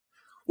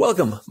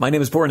Welcome, my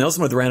name is Bora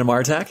Nelson with Random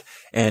Art Attack,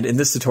 and in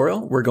this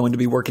tutorial, we're going to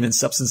be working in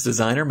Substance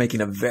Designer,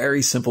 making a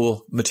very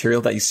simple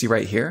material that you see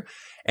right here,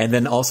 and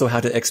then also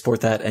how to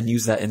export that and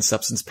use that in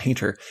Substance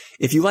Painter.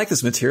 If you like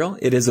this material,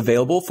 it is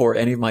available for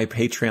any of my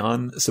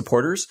Patreon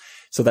supporters,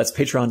 so that's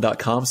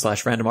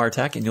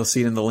patreon.com/randomartattack, and you'll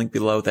see it in the link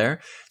below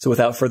there. So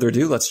without further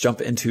ado, let's jump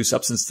into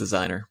Substance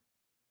Designer.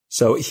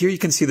 So here you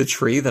can see the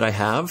tree that I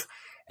have,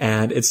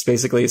 and it's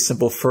basically a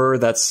simple fur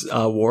that's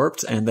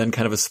warped and then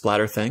kind of a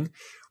splatter thing.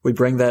 We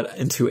bring that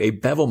into a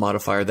bevel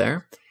modifier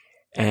there,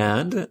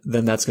 and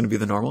then that's going to be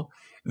the normal.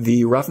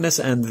 The roughness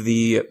and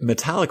the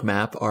metallic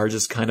map are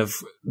just kind of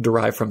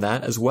derived from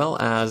that, as well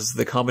as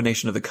the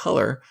combination of the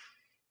color.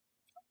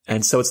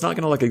 And so it's not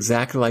going to look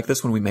exactly like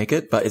this when we make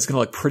it, but it's going to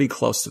look pretty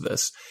close to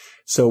this.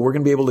 So we're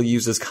going to be able to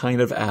use this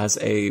kind of as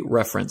a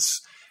reference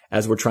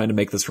as we're trying to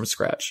make this from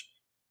scratch.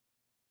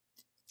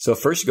 So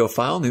first you go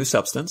File, New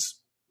Substance.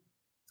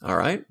 All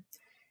right.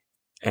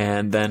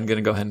 And then going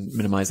to go ahead and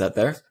minimize that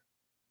there.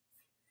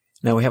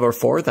 Now we have our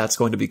four. That's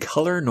going to be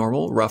color,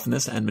 normal,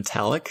 roughness, and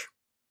metallic.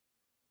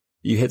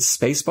 You hit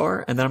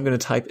spacebar, and then I'm going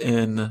to type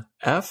in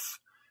F,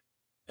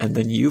 and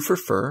then U for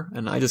fur,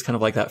 and I just kind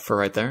of like that fur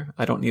right there.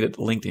 I don't need it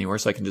linked anywhere,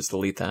 so I can just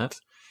delete that.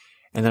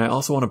 And then I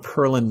also want a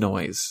Perlin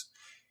noise.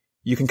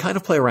 You can kind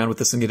of play around with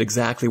this and get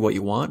exactly what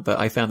you want, but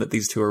I found that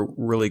these two are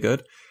really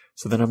good.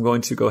 So then I'm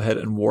going to go ahead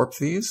and warp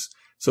these.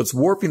 So it's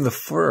warping the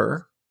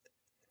fur.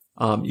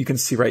 You can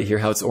see right here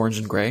how it's orange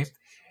and gray.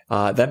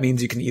 That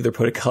means you can either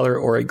put a color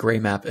or a gray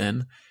map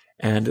in,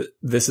 and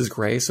this is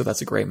gray, so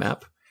that's a gray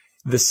map.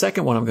 The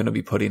second one I'm going to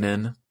be putting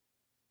in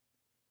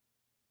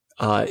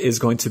is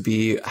going to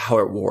be how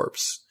it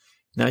warps.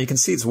 Now you can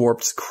see it's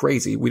warped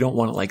crazy. We don't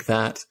want it like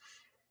that.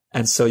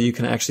 And so you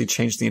can actually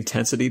change the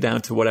intensity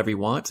down to whatever you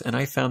want, and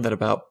I found that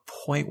about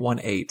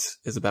 0.18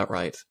 is about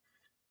right.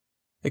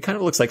 It kind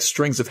of looks like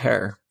strings of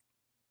hair.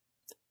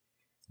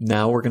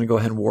 Now we're going to go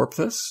ahead and warp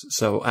this,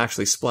 so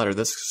actually splatter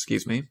this,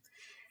 excuse me.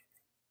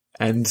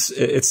 And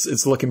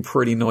it's looking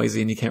pretty noisy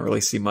and you can't really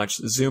see much.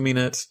 Zooming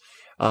it,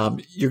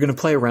 you're going to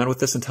play around with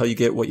this until you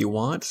get what you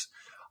want.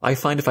 I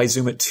find if I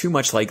zoom it too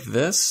much like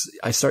this,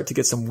 I start to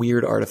get some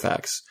weird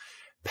artifacts.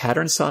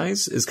 Pattern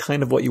size is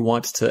kind of what you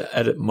want to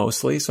edit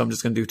mostly, so I'm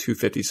just going to do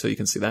 250 so you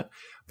can see that.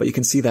 But you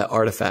can see that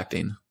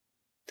artifacting.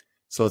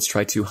 So let's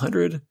try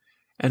 200,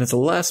 and it's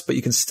less, but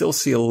you can still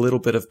see a little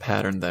bit of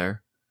pattern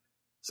there.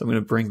 So I'm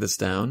going to bring this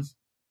down.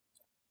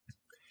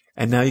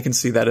 And now you can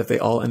see that if they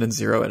all end in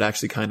 0, it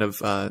actually kind of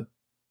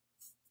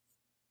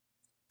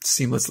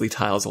seamlessly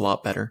tiles a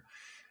lot better.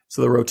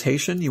 So the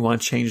rotation, you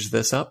want to change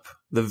this up,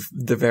 the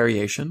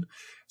variation.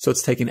 So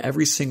it's taking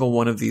every single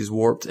one of these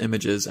warped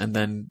images and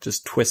then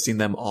just twisting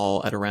them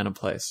all at a random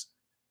place.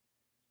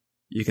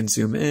 You can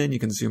zoom in, you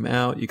can zoom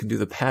out, you can do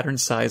the pattern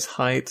size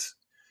height.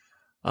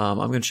 I'm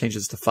going to change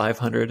this to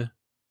 500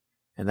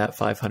 and that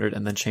 500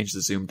 and then change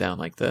the zoom down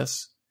like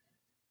this.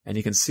 And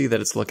you can see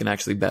that it's looking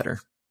actually better.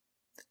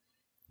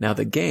 Now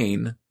the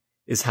gain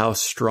is how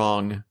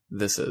strong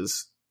this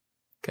is,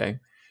 okay?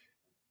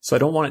 So I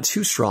don't want it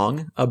too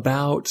strong.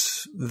 About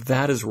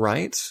that is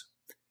right.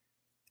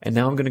 And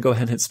now I'm going to go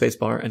ahead and hit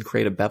spacebar and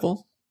create a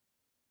bevel.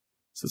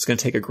 So it's going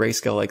to take a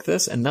grayscale like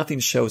this, and nothing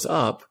shows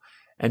up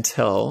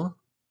until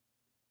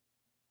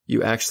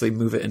you actually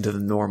move it into the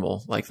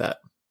normal like that.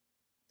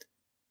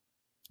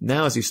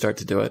 Now as you start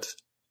to do it,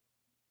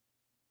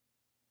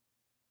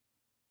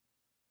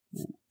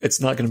 it's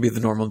not going to be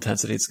the normal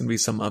intensity. It's going to be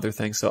some other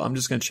thing. So I'm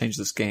just going to change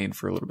this gain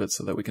for a little bit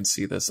so that we can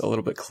see this a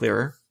little bit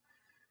clearer.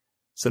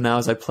 So now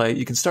as I play,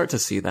 you can start to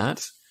see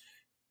that.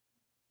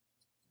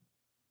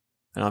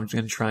 And I'm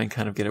going to try and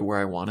kind of get it where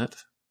I want it.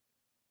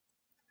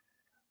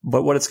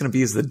 But what it's going to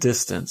be is the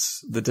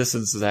distance. The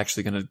distance is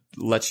actually going to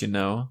let you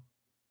know.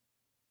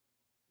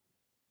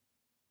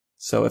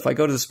 So if I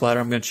go to the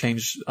splatter, I'm going to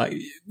change, I'm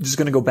just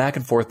going to go back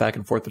and forth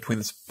between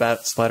the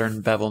splatter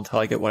and bevel until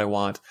I get what I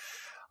want.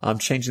 I'm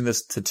changing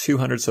this to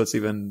 200 so it's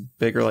even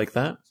bigger like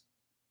that.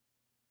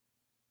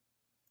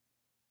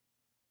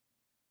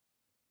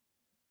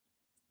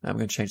 Now I'm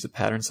going to change the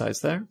pattern size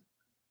there.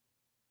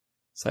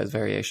 Size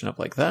variation up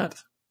like that.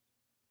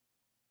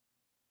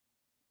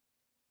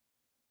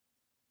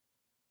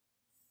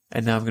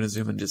 And now I'm going to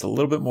zoom in just a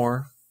little bit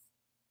more.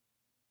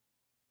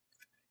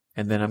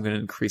 And then I'm going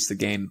to increase the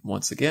gain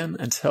once again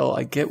until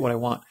I get what I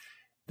want.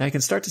 Now you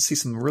can start to see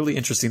some really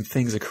interesting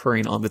things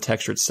occurring on the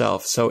texture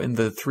itself. So in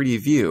the 3D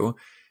view,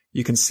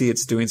 you can see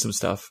it's doing some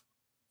stuff.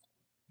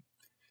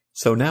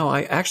 So now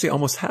I actually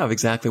almost have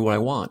exactly what I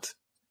want.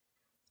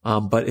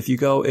 But if you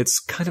go, it's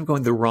kind of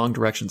going the wrong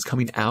direction. It's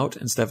coming out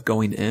instead of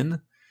going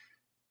in.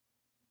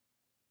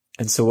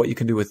 And so what you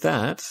can do with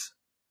that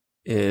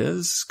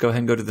is go ahead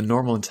and go to the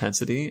normal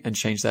intensity and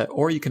change that.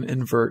 Or you can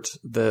invert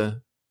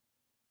the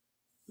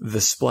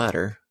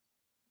splatter.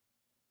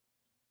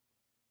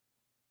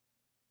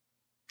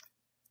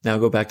 Now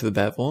go back to the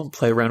bevel and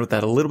play around with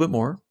that a little bit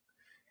more.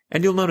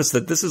 And you'll notice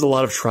that this is a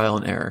lot of trial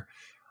and error.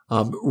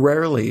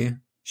 Rarely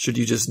should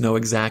you just know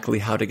exactly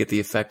how to get the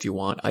effect you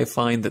want. I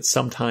find that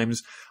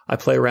sometimes I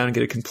play around and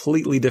get a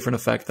completely different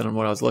effect than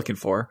what I was looking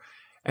for.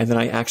 And then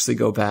I actually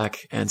go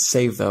back and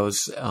save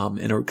those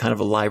in a kind of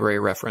a library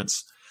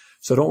reference.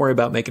 So don't worry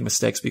about making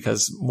mistakes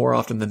because more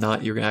often than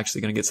not, you're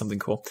actually going to get something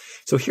cool.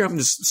 So here I'm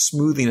just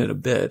smoothing it a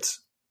bit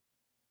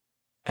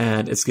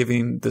and it's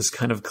giving this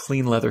kind of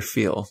clean leather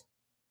feel.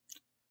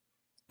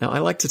 Now I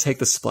like to take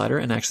the splatter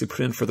and actually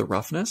put in for the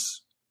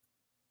roughness.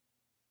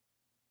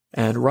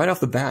 And right off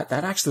the bat,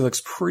 that actually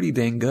looks pretty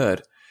dang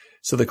good.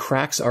 So the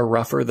cracks are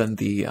rougher than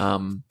the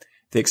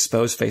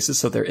exposed faces,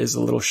 so there is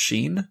a little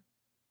sheen.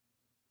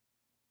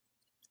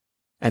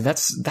 And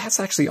that's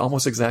actually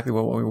almost exactly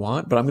what we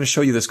want, but I'm going to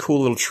show you this cool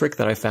little trick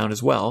that I found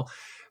as well,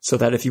 so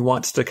that if you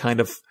want to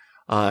kind of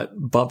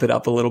bump it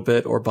up a little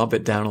bit or bump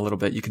it down a little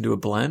bit, you can do a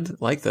blend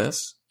like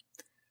this.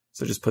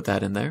 So just put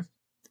that in there.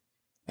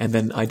 And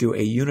then I do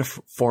a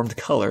uniformed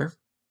color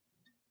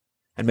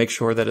and make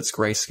sure that it's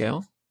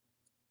grayscale,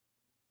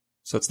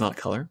 so it's not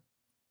color.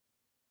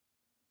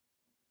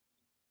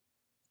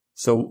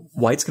 So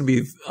white's going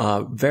to be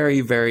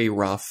very, very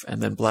rough,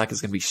 and then black is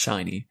going to be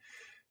shiny.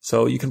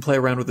 So you can play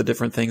around with the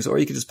different things, or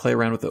you can just play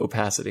around with the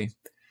opacity.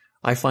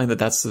 I find that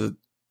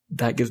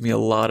that gives me a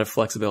lot of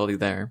flexibility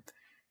there.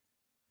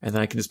 And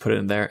then I can just put it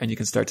in there, and you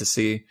can start to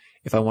see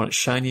if I want it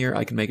shinier,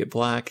 I can make it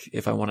black.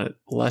 If I want it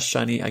less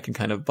shiny, I can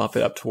kind of bump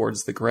it up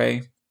towards the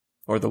gray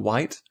or the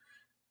white,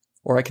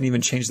 or I can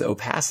even change the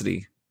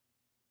opacity.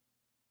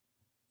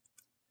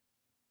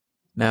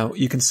 Now,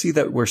 you can see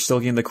that we're still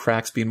getting the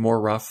cracks being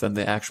more rough than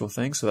the actual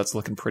thing, so that's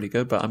looking pretty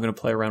good, but I'm going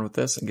to play around with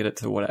this and get it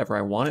to whatever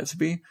I want it to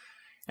be.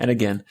 And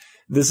again,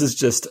 this is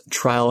just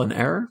trial and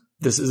error.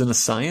 This isn't a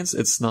science.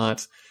 It's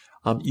not,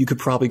 you could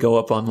probably go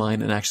up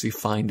online and actually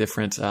find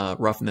different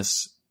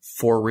roughness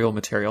for real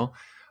material,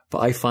 but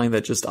I find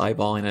that just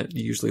eyeballing it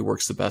usually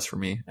works the best for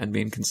me and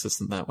being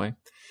consistent that way.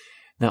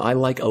 Now, I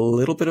like a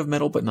little bit of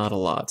metal, but not a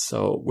lot.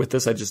 So with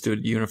this, I just do a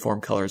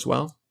uniform color as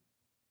well.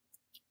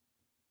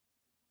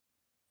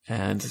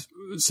 And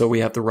so we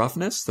have the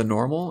roughness, the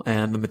normal,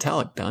 and the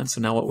metallic done. So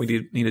now what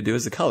we need to do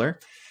is the color.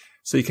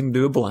 So you can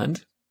do a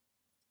blend.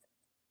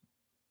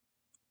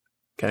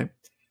 Okay.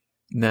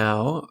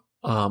 Now,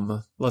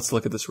 let's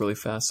look at this really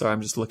fast. Sorry,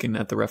 I'm just looking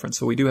at the reference.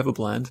 So we do have a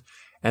blend,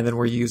 and then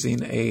we're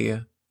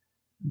using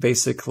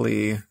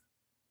basically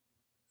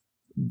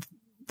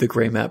the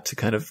gray map to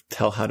kind of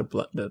tell how to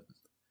blend it.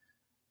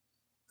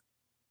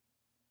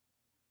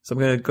 So I'm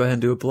going to go ahead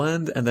and do a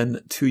blend, and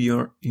then two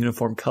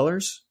uniform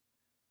colors.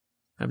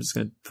 I'm just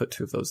going to put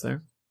two of those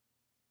there.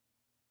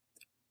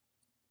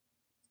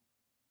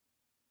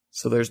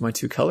 So there's my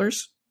two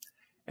colors.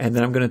 And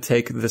then I'm going to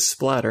take this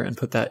splatter and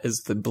put that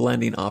as the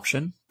blending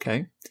option.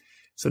 Okay.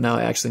 So now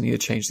I actually need to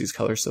change these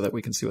colors so that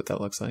we can see what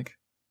that looks like.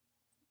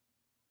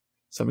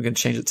 So I'm going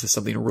to change it to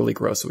something really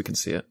gross so we can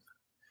see it.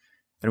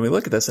 And we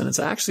look at this and it's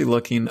actually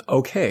looking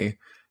okay.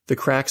 The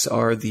cracks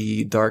are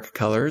the dark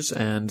colors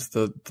and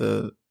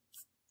the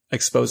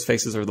exposed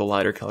faces are the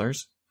lighter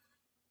colors.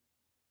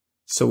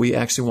 So we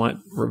actually want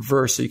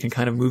reverse, so you can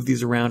kind of move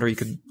these around, or you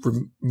could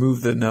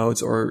remove the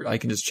nodes, or I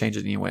can just change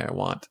it any way I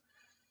want.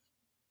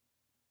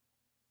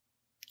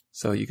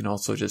 So you can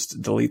also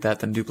just delete that,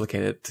 then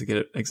duplicate it to get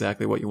it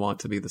exactly what you want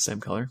to be the same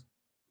color.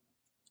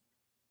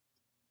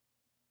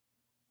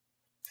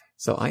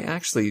 So I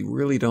actually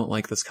really don't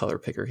like this color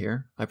picker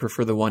here. I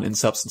prefer the one in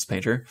Substance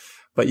Painter,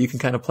 but you can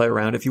kind of play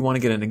around. If you want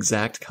to get an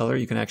exact color,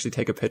 you can actually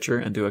take a picture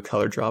and do a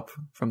color drop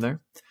from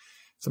there.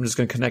 So I'm just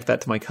going to connect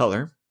that to my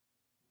color.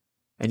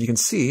 And you can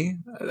see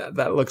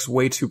that looks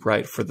way too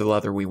bright for the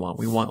leather we want.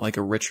 We want like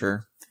a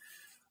richer,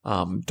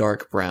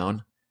 dark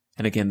brown.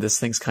 And again, this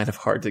thing's kind of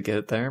hard to get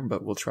it there,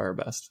 but we'll try our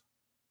best.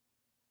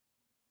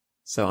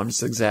 So I'm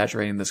just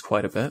exaggerating this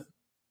quite a bit.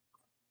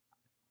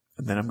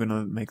 And then I'm going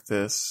to make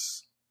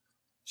this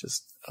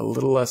just a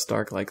little less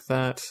dark like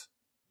that.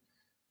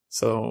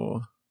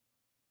 So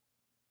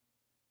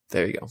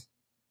there you go.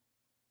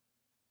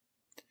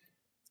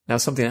 Now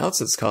something else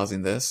that's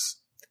causing this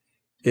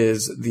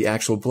is the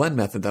actual blend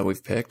method that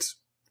we've picked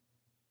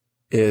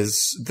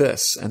is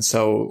this. And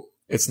so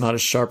it's not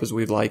as sharp as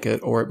we'd like it,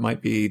 or it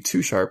might be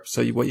too sharp.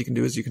 So what you can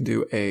do is you can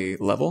do a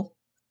level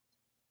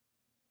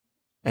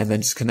and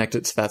then just connect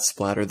it to that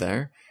splatter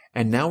there.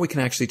 And now we can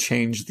actually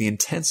change the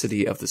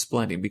intensity of this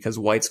blending, because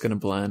white's going to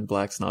blend,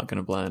 black's not going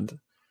to blend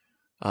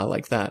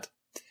like that.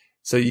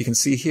 So you can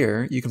see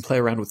here, you can play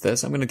around with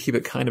this. I'm going to keep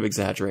it kind of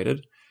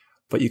exaggerated,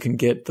 but you can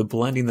get the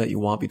blending that you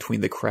want between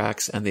the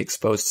cracks and the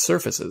exposed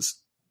surfaces.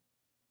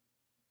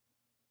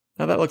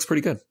 Now that looks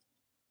pretty good.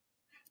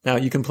 Now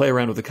you can play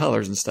around with the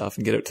colors and stuff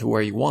and get it to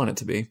where you want it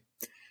to be.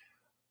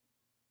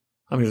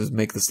 I'm going to just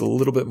make this a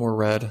little bit more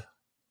red.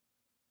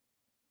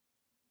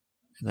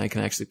 And I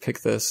can actually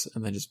pick this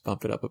and then just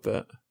bump it up a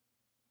bit.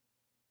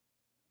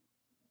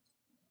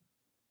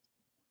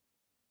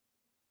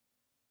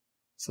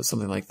 So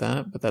something like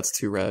that, but that's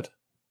too red.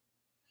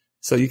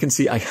 So you can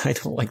see I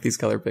don't like these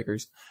color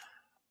pickers.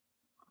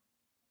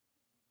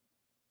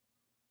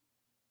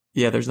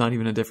 Yeah, there's not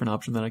even a different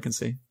option that I can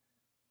see.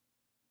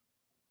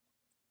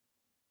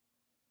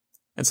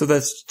 And so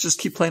that's just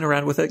keep playing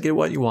around with it, get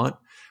what you want.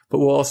 but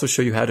we'll also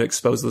show you how to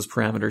expose those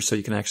parameters so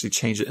you can actually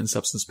change it in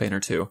Substance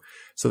Painter too,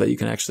 so that you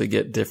can actually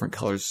get different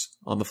colors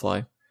on the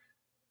fly.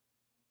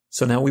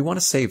 So now we want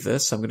to save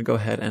this. So I'm going to go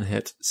ahead and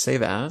hit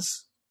Save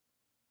As.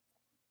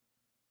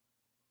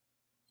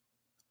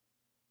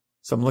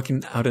 So I'm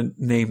looking how to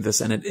name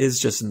this, and it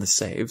is just in the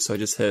save. So I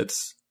just hit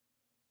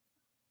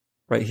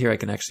right here. I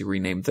can actually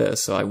rename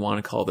this. So I want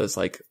to call this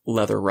like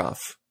Leather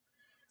Rough,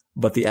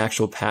 but the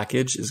actual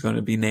package is going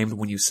to be named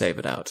when you save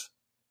it out.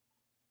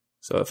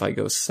 So if I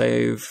go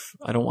save,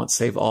 I don't want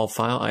save all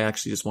file. I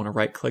actually just want to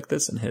right click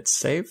this and hit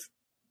save.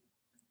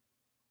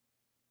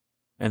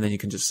 And then you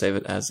can just save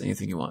it as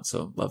anything you want.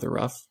 So Leather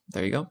Rough,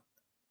 there you go.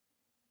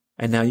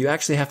 And now you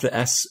actually have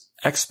to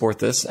export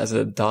this as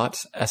a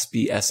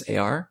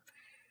 .sbsar.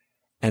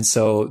 And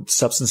so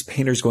Substance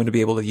Painter is going to be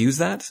able to use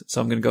that.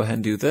 So I'm going to go ahead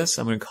and do this.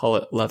 I'm going to call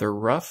it Leather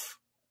Rough.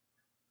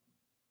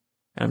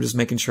 And I'm just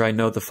making sure I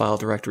know the file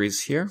directory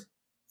is here.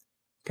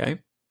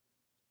 Okay.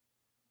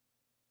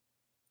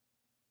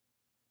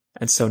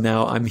 And so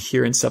now I'm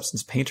here in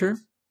Substance Painter.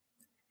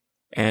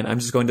 And I'm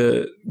just going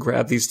to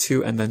grab these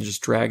two and then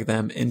just drag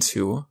them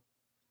into,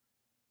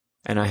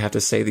 and I have to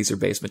say these are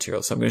base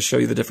materials. So I'm going to show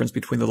you the difference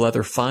between the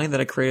Leather Fine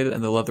that I created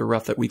and the Leather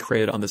Rough that we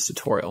created on this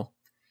tutorial.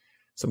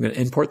 So I'm going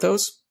to import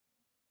those.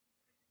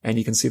 And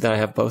you can see that I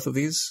have both of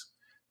these.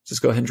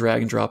 Just go ahead and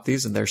drag and drop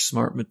these, and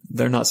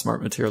they're not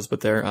smart materials, but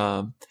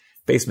they're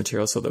base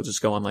materials, so they'll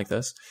just go on like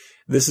this.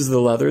 This is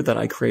the leather that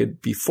I created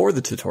before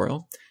the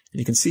tutorial. And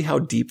you can see how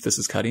deep this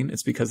is cutting.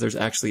 It's because there's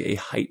actually a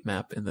height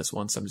map in this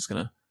one, so I'm just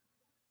going to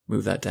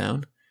move that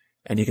down.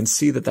 And you can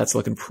see that that's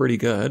looking pretty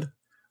good.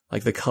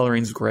 Like the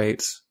coloring's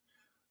great.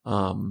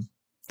 The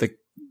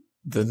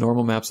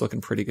normal map's looking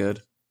pretty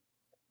good.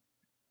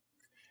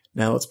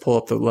 Now let's pull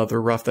up the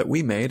Leather Rough that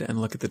we made and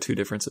look at the two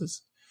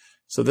differences.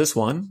 So this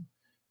one,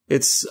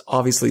 it's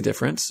obviously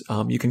different.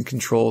 You can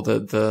control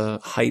the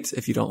height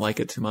if you don't like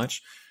it too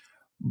much,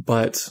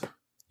 but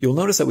you'll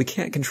notice that we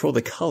can't control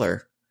the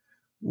color,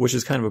 which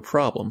is kind of a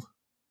problem.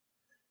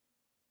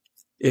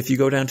 If you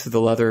go down to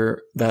the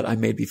leather that I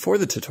made before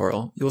the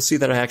tutorial, you'll see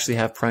that I actually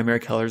have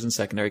primary colors and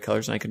secondary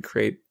colors, and I can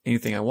create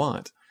anything I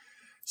want.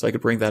 So I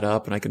could bring that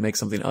up and I could make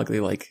something ugly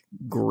like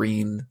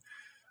green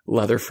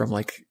leather from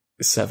like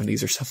the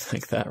 70s or something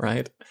like that,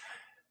 right?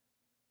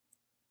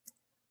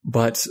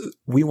 But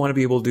we want to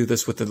be able to do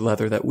this with the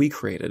leather that we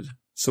created.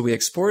 So we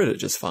exported it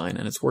just fine,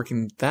 and it's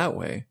working that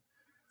way,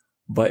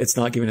 but it's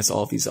not giving us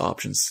all these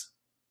options.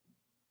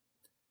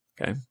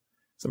 Okay.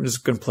 So I'm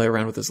just going to play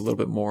around with this a little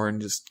bit more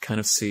and just kind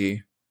of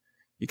see.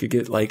 You could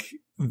get like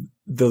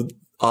the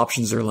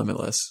options are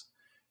limitless.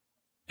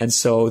 And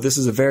so this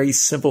is a very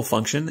simple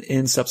function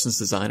in Substance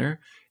Designer.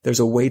 There's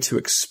a way to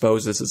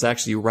expose this. It's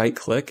actually right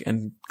click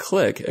and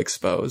click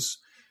expose.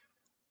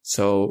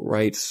 So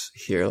right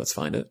here, let's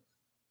find it.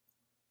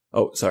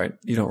 Oh, sorry.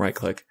 You don't right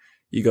click.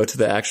 You go to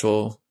the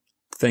actual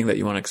thing that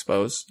you want to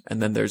expose,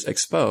 and then there's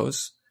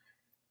expose.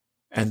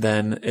 And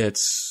then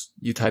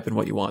you type in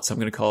what you want. So I'm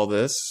going to call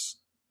this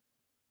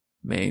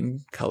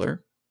main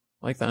color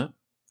like that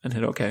and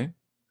hit OK.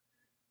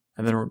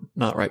 And then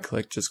not right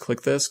click, just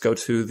click this, go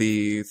to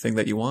the thing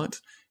that you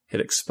want, hit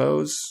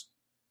expose,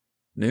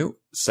 new,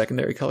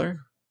 secondary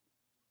color.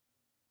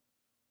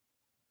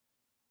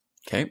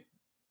 Okay.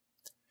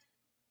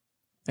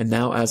 And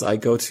now as I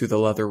go to the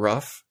Leather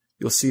Rough,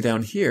 you'll see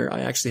down here, I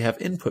actually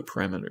have input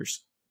parameters.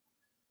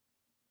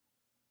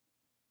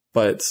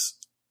 But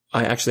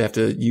I actually have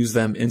to use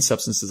them in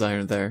Substance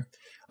Designer there.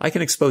 I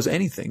can expose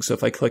anything. So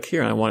if I click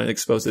here and I want to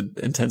expose the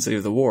intensity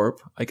of the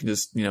warp, I can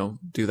just,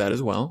 do that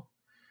as well.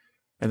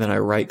 And then I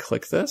right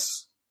click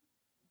this.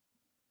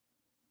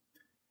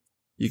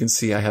 You can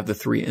see I have the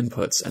three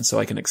inputs. And so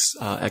I can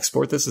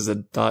export this as a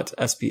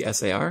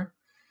 .sbsar.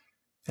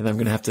 And I'm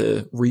going to have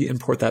to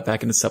re-import that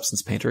back into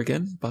Substance Painter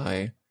again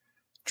by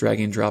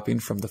dragging and dropping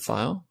from the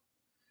file.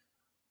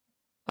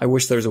 I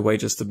wish there was a way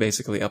just to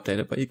basically update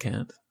it, but you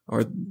can't.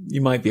 Or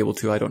you might be able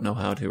to. I don't know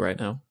how to right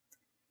now.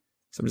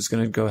 So I'm just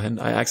going to go ahead and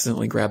I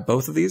accidentally grabbed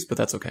both of these, but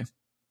that's okay.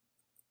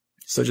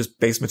 So just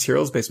base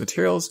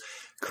materials,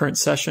 current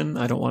session.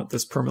 I don't want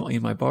this permanently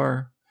in my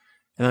bar.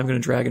 And I'm going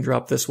to drag and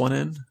drop this one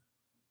in.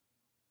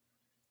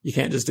 You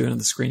can't just do it on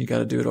the screen. You got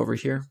to do it over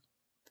here.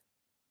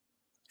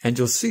 And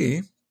you'll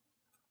see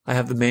I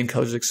have the main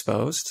colors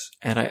exposed,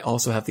 and I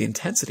also have the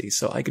intensity.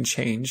 So I can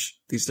change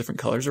these different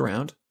colors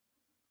around.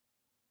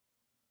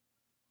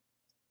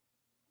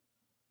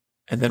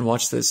 And then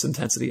watch this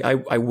intensity. I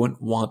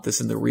wouldn't want this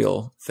in the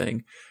real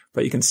thing,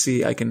 but you can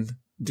see I can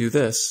do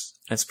this.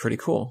 That's pretty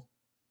cool.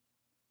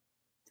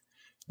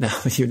 Now,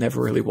 you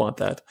never really want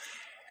that.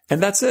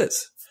 And that's it.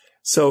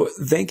 So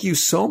thank you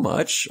so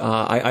much.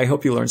 I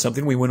hope you learned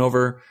something. We went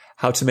over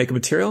how to make a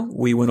material.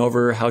 We went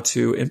over how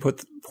to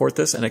import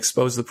this and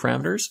expose the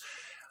parameters.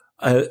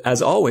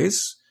 As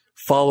always,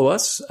 follow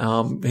us,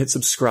 hit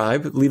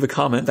subscribe, leave a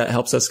comment. That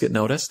helps us get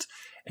noticed.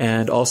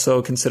 And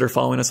also consider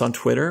following us on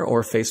Twitter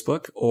or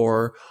Facebook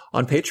or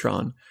on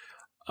Patreon.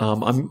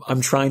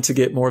 I'm trying to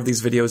get more of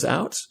these videos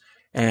out,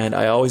 and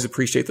I always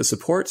appreciate the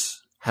support.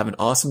 Have an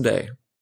awesome day.